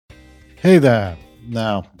Hey there.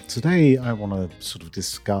 Now, today I want to sort of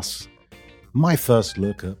discuss my first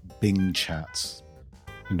look at Bing Chat.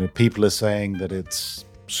 People are saying that it's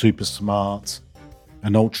super smart,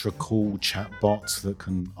 an ultra cool chatbot that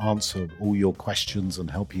can answer all your questions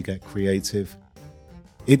and help you get creative.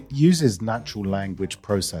 It uses natural language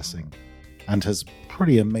processing and has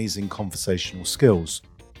pretty amazing conversational skills.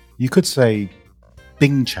 You could say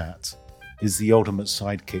Bing Chat is the ultimate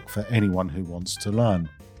sidekick for anyone who wants to learn,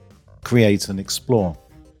 create and explore.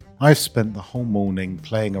 I've spent the whole morning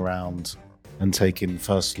playing around and taking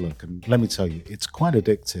first look, and let me tell you, it's quite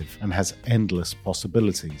addictive and has endless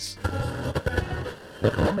possibilities. Here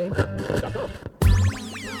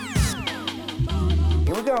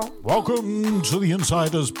we go. Welcome to the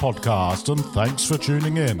Insiders Podcast, and thanks for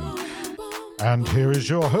tuning in. And here is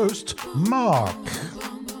your host, Mark.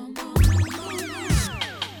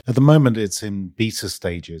 At the moment, it's in beta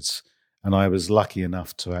stages, and I was lucky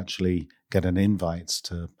enough to actually get an invite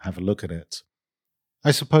to have a look at it.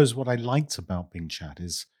 I suppose what I liked about Bing Chat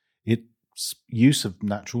is its use of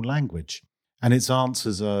natural language, and its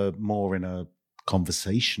answers are more in a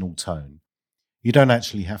conversational tone. You don't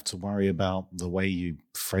actually have to worry about the way you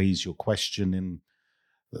phrase your question in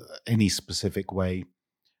any specific way.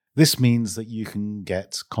 This means that you can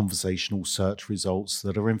get conversational search results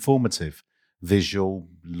that are informative, visual,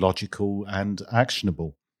 logical, and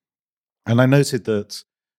actionable. And I noted that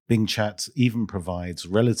Bing Chat even provides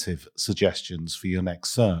relative suggestions for your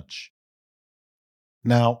next search.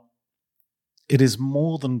 Now, it is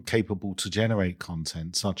more than capable to generate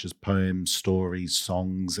content such as poems, stories,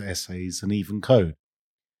 songs, essays, and even code.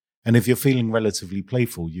 And if you're feeling relatively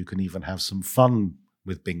playful, you can even have some fun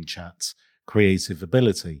with Bing Chat's creative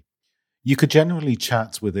ability. You could generally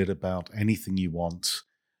chat with it about anything you want.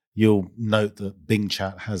 You'll note that Bing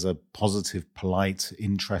Chat has a positive, polite,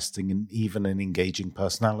 interesting, and even an engaging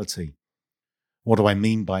personality. What do I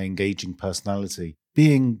mean by engaging personality?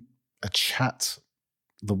 Being a chat,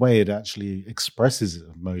 the way it actually expresses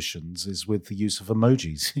emotions is with the use of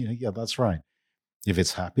emojis. Yeah, that's right. If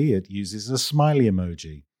it's happy, it uses a smiley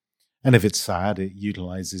emoji. And if it's sad, it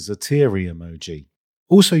utilizes a teary emoji.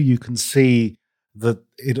 Also, you can see that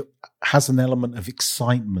it has an element of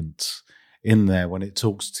excitement in there when it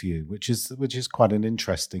talks to you, which is quite an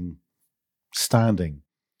interesting standing.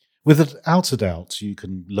 Without a doubt, you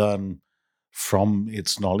can learn from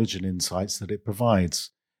its knowledge and insights that it provides.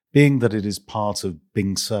 Being that it is part of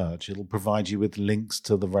Bing Search, it'll provide you with links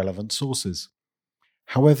to the relevant sources.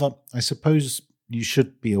 However, I suppose you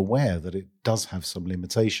should be aware that it does have some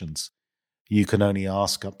limitations. You can only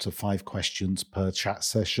ask up to 5 questions per chat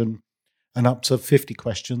session and up to 50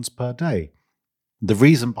 questions per day. The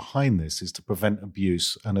reason behind this is to prevent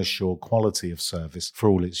abuse and assure quality of service for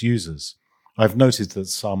all its users. I've noticed that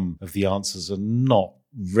some of the answers are not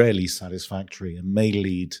really satisfactory and may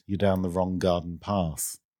lead you down the wrong garden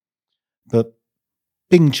path. But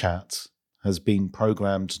Bing Chat has been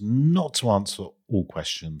programmed not to answer all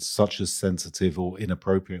questions, such as sensitive or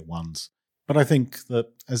inappropriate ones. But I think that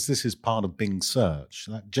as this is part of Bing Search,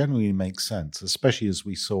 that generally makes sense, especially as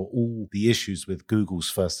we saw all the issues with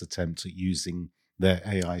Google's first attempt at using their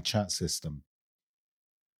AI chat system.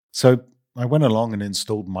 So I went along and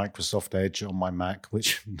installed Microsoft Edge on my Mac,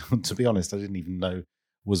 which, to be honest, I didn't even know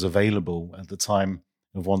was available at the time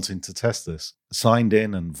of wanting to test this. Signed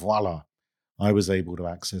in and voila, I was able to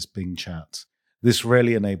access Bing Chat. This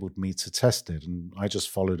really enabled me to test it, and I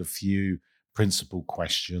just followed a few principal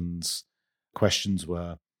questions. Questions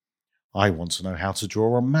were, I want to know how to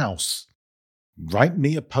draw a mouse. Write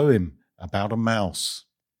me a poem about a mouse.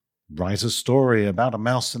 Write a story about a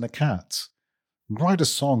mouse and a cat. Write a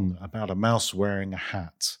song about a mouse wearing a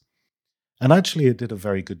hat. And actually, it did a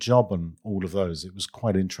very good job on all of those. It was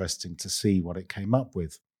quite interesting to see what it came up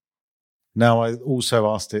with. Now, I also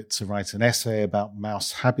asked it to write an essay about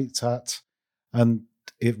mouse habitat, and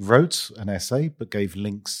it wrote an essay but gave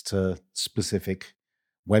links to specific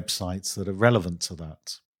websites that are relevant to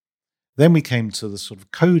that. Then we came to the sort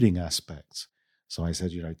of coding aspect. So I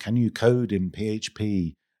said, can you code in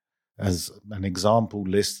PHP as an example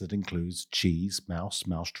list that includes cheese, mouse,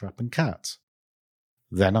 mousetrap, and cat?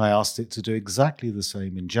 Then I asked it to do exactly the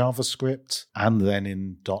same in JavaScript and then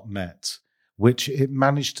in .NET, which it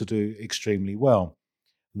managed to do extremely well.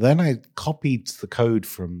 Then I copied the code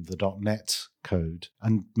from the .NET code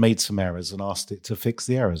and made some errors and asked it to fix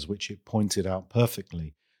the errors, which it pointed out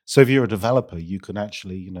perfectly. So if you're a developer, you can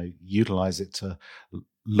actually, utilize it to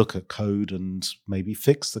look at code and maybe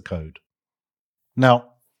fix the code.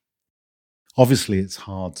 Now, obviously, it's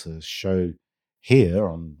hard to show here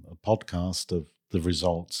on a podcast of the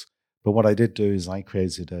results, but what I did do is I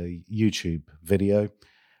created a YouTube video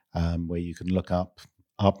where you can look up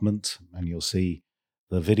Upment and you'll see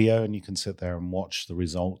the video and you can sit there and watch the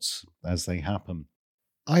results as they happen.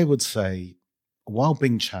 I would say, while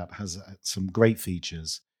Bing Chat has some great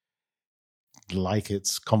features, like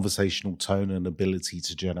its conversational tone and ability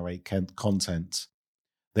to generate content,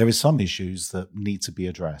 there are some issues that need to be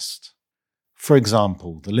addressed. For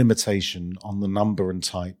example, the limitation on the number and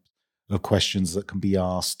type of questions that can be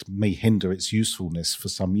asked may hinder its usefulness for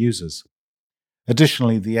some users.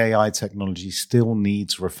 Additionally, the AI technology still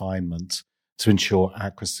needs refinement to ensure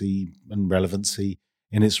accuracy and relevancy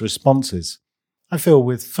in its responses. I feel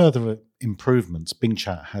with further improvements, Bing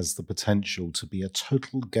Chat has the potential to be a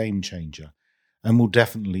total game changer and will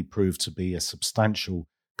definitely prove to be a substantial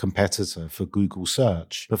competitor for Google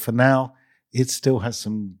search. But for now, it still has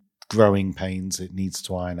some growing pains it needs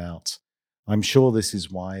to iron out. I'm sure this is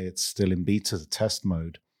why it's still in beta test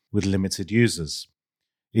mode with limited users.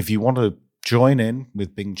 If you want to join in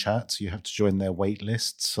with Bing Chat, you have to join their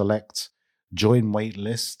waitlist. Select Join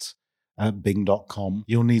Waitlist at bing.com.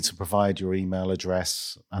 You'll need to provide your email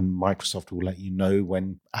address, and Microsoft will let you know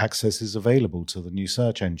when access is available to the new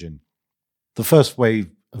search engine. The first wave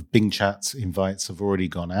of Bing Chat invites have already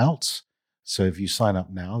gone out, so if you sign up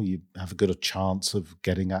now, you have a good chance of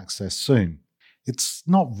getting access soon. It's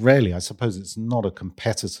not really, I suppose it's not a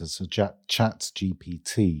competitor to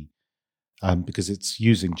ChatGPT because it's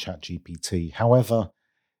using ChatGPT. However,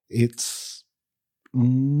 it's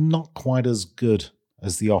not quite as good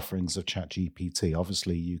as the offerings of ChatGPT.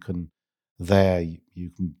 Obviously, you can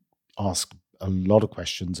ask a lot of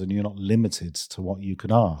questions and you're not limited to what you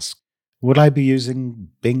can ask. Would I be using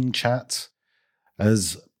Bing Chat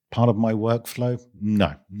as part of my workflow?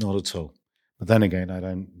 No, not at all. But then again, I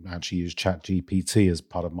don't actually use ChatGPT as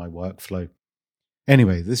part of my workflow.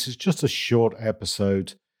 Anyway, this is just a short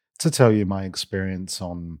episode to tell you my experience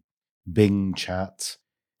on Bing Chat.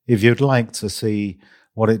 If you'd like to see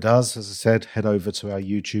what it does, as I said, head over to our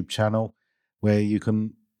YouTube channel where you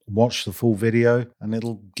can watch the full video and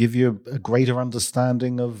it'll give you a greater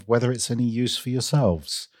understanding of whether it's any use for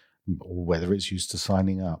yourselves or whether it's used to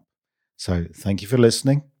signing up. So thank you for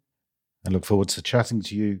listening. I look forward to chatting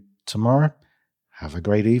to you tomorrow. Have a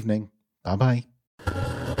great evening. Bye-bye.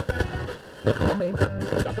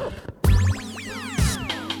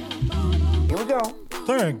 Here we go.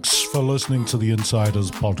 Thanks for listening to the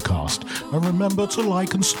Insiders Podcast. And remember to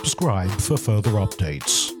like and subscribe for further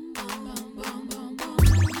updates.